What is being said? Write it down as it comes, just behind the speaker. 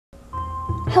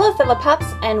Hello fellow pups,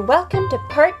 and welcome to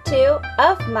part 2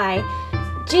 of my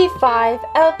G5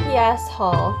 LPS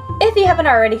haul. If you haven't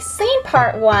already seen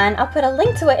part 1, I'll put a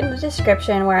link to it in the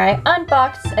description where I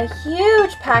unboxed a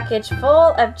huge package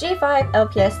full of G5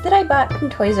 LPS that I bought from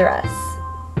Toys R Us.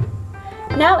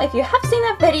 Now if you have seen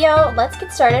that video, let's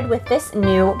get started with this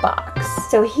new box.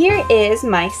 So here is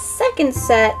my second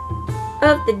set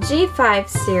of the G5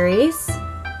 series.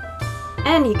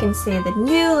 And you can see the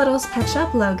new Littlest Pet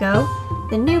Shop logo,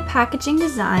 the new packaging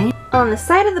design. On the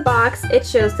side of the box, it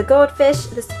shows the goldfish,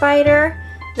 the spider,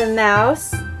 the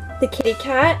mouse, the kitty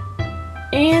cat,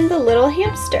 and the little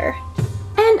hamster.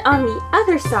 And on the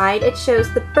other side, it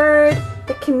shows the bird,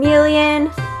 the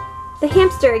chameleon, the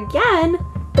hamster again,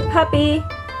 the puppy,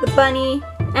 the bunny,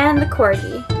 and the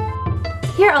corgi.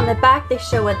 Here on the back, they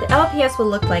show what the LPS will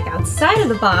look like outside of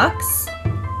the box.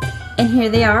 And here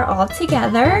they are all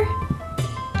together.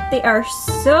 They are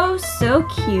so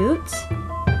cute.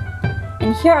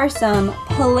 And here are some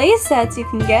play sets you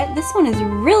can get. This one is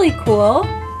really cool.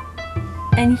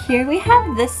 And here we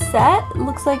have this set. It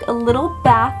looks like a little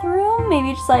bathroom,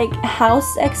 maybe just like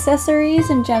house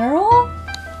accessories in general.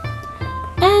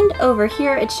 And over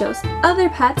here it shows other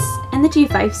pets in the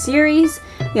G5 series.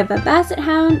 We have a basset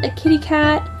hound, a kitty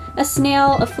cat, a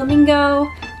snail, a flamingo,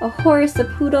 a horse, a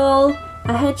poodle,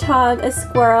 a hedgehog, a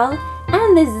squirrel,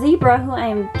 and this zebra, who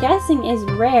I'm guessing is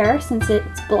rare since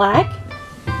it's black.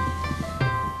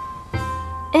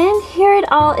 And here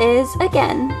it all is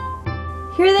again.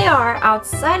 Here they are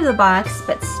outside of the box,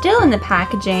 but still in the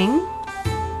packaging.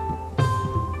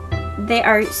 They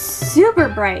are super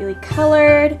brightly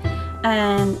colored,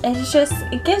 and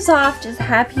it gives off just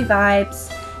happy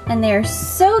vibes, and they're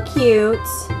so cute,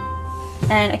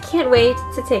 and I can't wait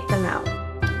to take them out.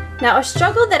 Now, a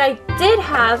struggle that I did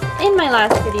have in my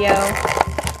last video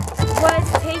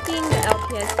was taking the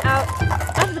LPS out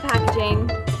of the packaging.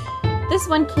 This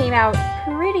one came out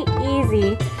pretty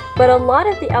easy, but a lot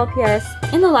of the LPS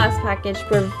in the last package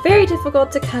were very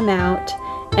difficult to come out,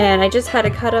 and I just had to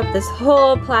cut up this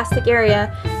whole plastic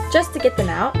area just to get them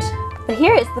out. But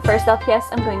here is the first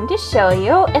LPS I'm going to show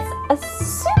you. It's a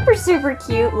super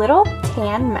cute little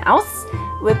tan mouse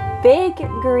with big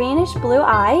greenish blue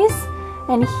eyes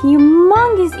and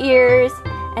humongous ears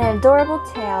and adorable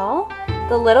tail.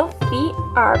 The little feet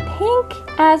are pink,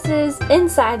 as is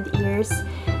inside the ears,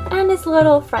 and his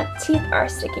little front teeth are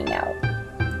sticking out.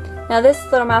 Now this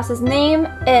little mouse's name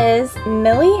is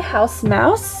Millie House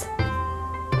Mouse,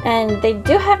 and they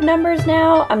do have numbers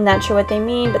now. I'm not sure what they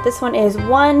mean, but this one is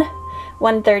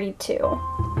 132.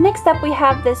 Next up we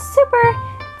have this super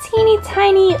teeny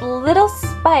tiny little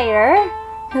spider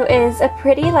who is a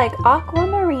pretty like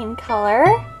aquamarine color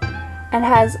and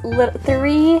has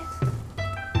 3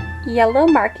 yellow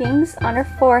markings on her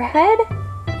forehead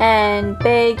and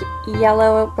big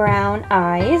yellow brown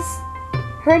eyes.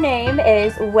 Her name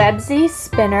is Websy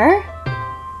Spinner,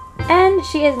 and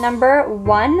she is number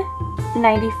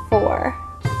 194.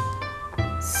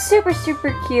 Super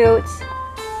cute.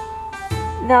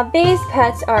 Now these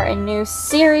pets are a new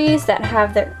series that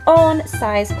have their own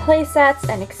size playsets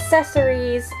and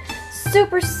accessories.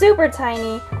 Super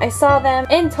tiny. I saw them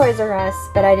in Toys R Us,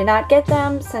 but I did not get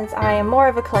them since I am more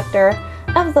of a collector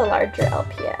of the larger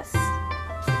LPS.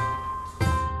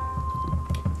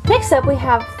 Next up we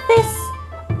have this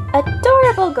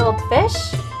adorable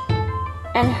goldfish,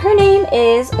 and her name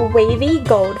is Wavy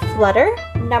Gold Flutter,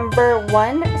 number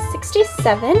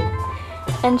 167.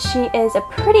 And she is a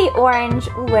pretty orange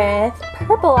with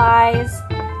purple eyes,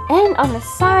 and on the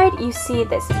side you see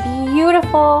this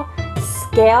beautiful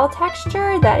scale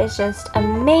texture that is just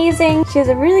amazing. She has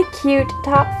a really cute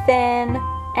top fin,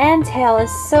 and tail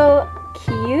is so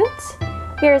cute.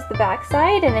 Here's the back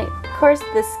side, and of course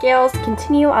the scales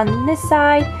continue on this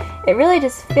side. It really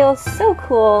just feels so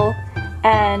cool,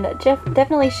 and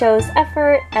definitely shows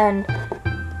effort, and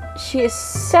she is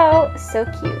so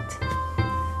cute.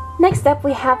 Next up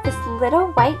we have this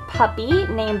little white puppy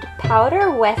named Powder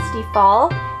Westy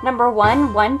Fall, number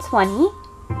 120.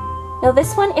 Now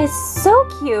this one is so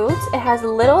cute. It has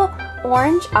little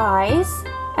orange eyes,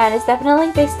 and it's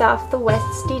definitely based off the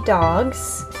Westy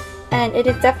dogs. And it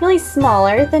is definitely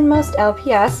smaller than most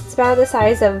LPS. It's about the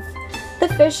size of the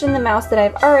fish and the mouse that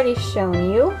I've already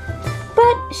shown you.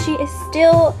 But she is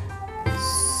still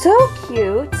so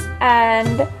cute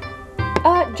and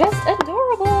just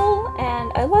adorable,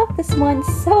 and I love this one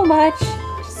so much.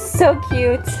 So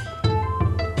cute.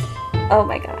 Oh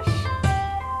my gosh.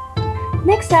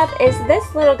 Next up is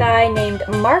this little guy named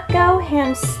Marco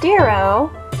Hamstero,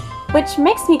 which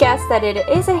makes me guess that it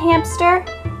is a hamster,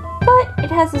 but it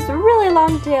has this really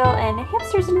long tail, and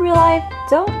hamsters in real life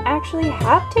don't actually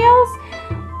have tails,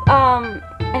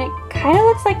 And it kind of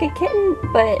looks like a kitten,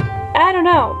 but I don't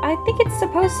know. I think it's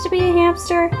supposed to be a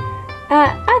hamster.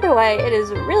 Either way, it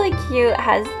is really cute. It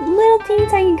has little teeny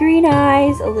tiny green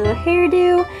eyes, a little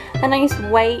hairdo, a nice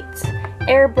white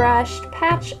airbrushed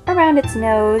patch around its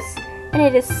nose, and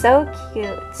it is so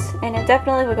cute. And it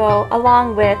definitely will go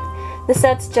along with the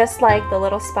sets just like the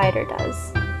little spider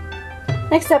does.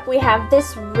 Next up we have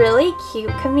this really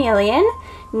cute chameleon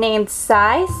named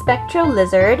Psy Spectral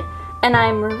Lizard. And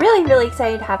I'm really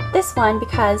excited to have this one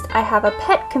because I have a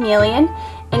pet chameleon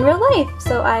in real life.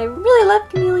 So I really love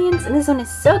chameleons, and this one is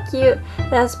so cute.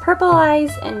 It has purple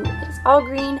eyes and it's all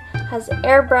green, has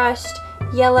airbrushed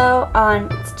yellow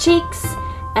on its cheeks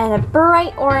and a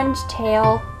bright orange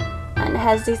tail, and it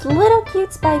has these little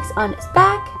cute spikes on its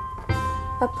back,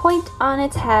 a point on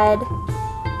its head,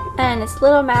 and its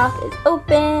little mouth is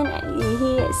open, and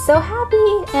he is so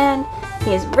happy, and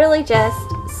he is really just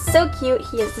so cute.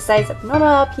 He is the size of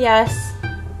normal LPS.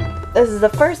 This is the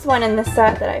first one in the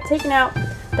set that I've taken out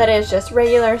that is just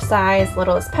regular size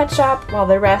Littlest Pet Shop, while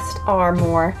the rest are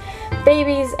more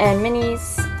babies and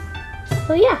minis.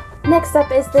 So yeah. Next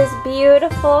up is this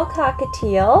beautiful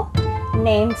cockatiel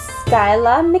named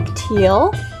Skyla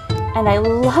McTeal, and I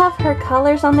love her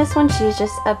colors on this one. She's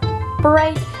just a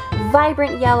bright,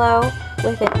 vibrant yellow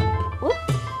with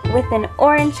an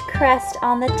orange crest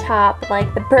on the top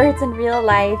like the birds in real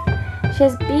life. She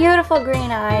has beautiful green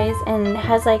eyes and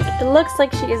has it looks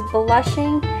like she is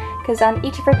blushing because on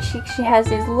each of her cheeks she has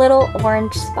these little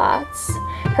orange spots.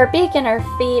 Her beak and her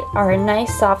feet are a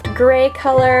nice soft gray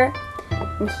color.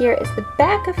 And here is the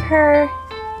back of her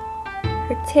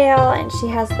tail, and she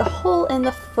has the hole in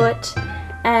the foot,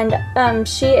 and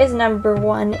she is number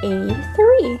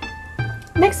 183.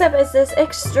 Next up is this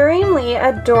extremely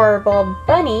adorable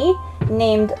bunny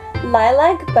named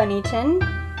Lilac Bunnyton,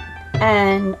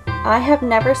 and I have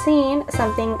never seen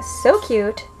something so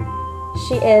cute.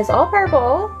 She is all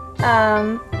purple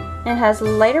and has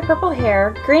lighter purple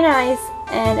hair, green eyes,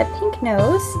 and a pink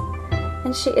nose,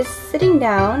 and she is sitting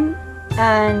down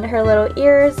and her little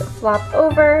ears flop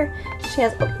over. She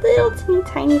has a little teeny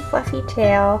tiny fluffy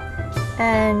tail,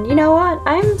 and you know what?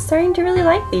 I'm starting to really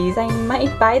like these. I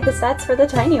might buy the sets for the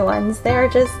tiny ones. They're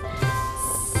just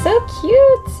so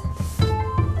cute.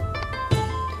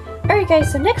 Alright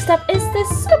guys, so next up is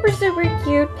this super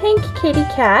cute pink kitty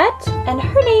cat, and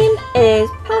her name is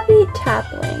Poppy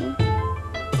Tapling.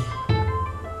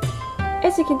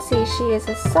 As you can see, she is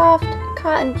a soft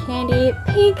cotton candy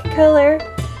pink color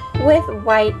with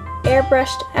white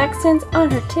airbrushed accents on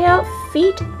her tail,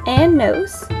 feet, and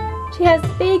nose. She has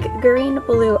big green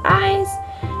blue eyes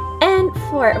and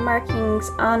floor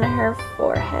markings on her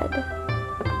forehead.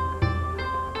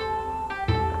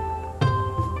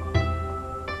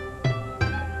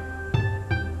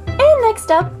 And next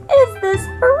up is this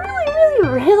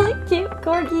really cute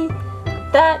corgi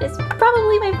that is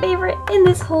probably my favorite in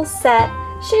this whole set.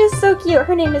 She is so cute.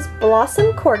 Her name is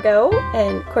Blossom Corgo,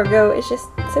 and Corgo is just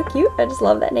so cute. I just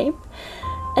love that name.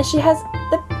 And she has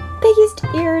the biggest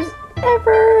ears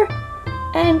ever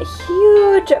and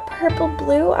huge purple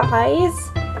blue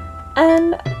eyes,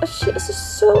 and she is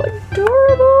just so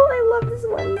adorable. I love this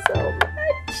one so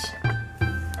much.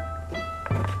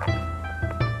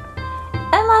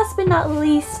 And last but not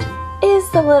least is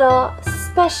the little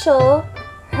special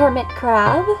hermit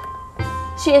crab.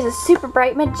 She is a super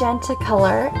bright magenta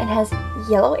color and has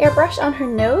yellow airbrush on her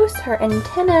nose, her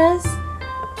antennas,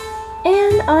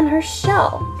 and on her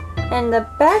shell. And the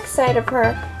back side of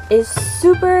her is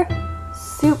super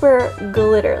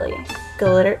glittery.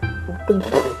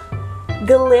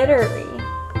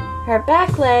 Her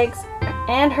back legs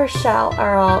and her shell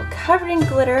are all covered in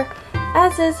glitter,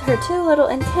 as is her two little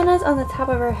antennas on the top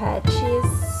of her head. She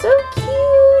is so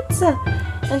cute!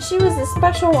 And she was the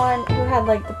special one who had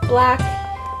like the black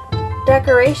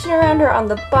decoration around her on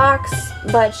the box,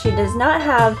 but she does not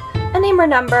have a name or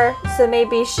number, so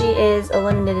maybe she is a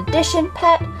limited edition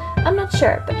pet. I'm not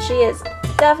sure, but she is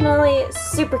definitely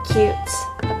super cute.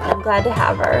 I'm glad to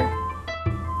have her.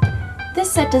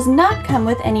 This set does not come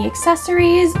with any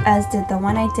accessories, as did the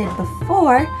one I did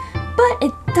before, but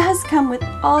it does come with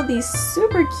all these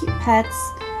super cute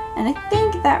pets, and I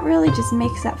think that really just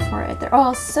makes up for it. They're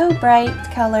all so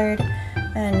bright colored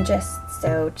and just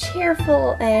so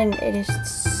cheerful, and it is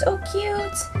so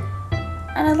cute,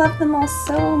 and I love them all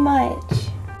so much.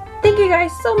 Thank you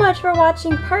guys so much for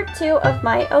watching part 2 of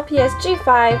my LPS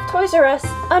G5 Toys R Us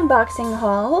unboxing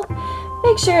haul.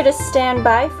 Make sure to stand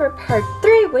by for part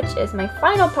 3, which is my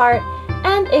final part,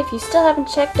 and if you still haven't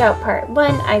checked out part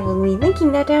 1, I will be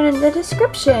linking that down in the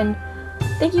description.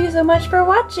 Thank you so much for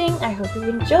watching. I hope you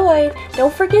enjoyed.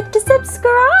 Don't forget to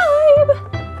subscribe.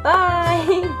 Bye!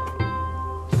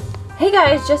 Hey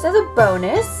guys, just as a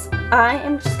bonus, I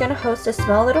am just going to host a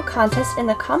small little contest in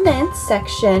the comments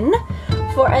section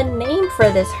for a name for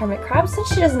this hermit crab since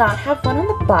she does not have one on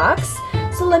the box.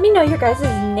 So let me know your guys'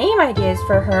 name ideas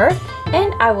for her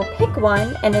and I will pick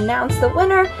one and announce the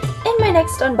winner in my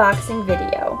next unboxing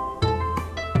video.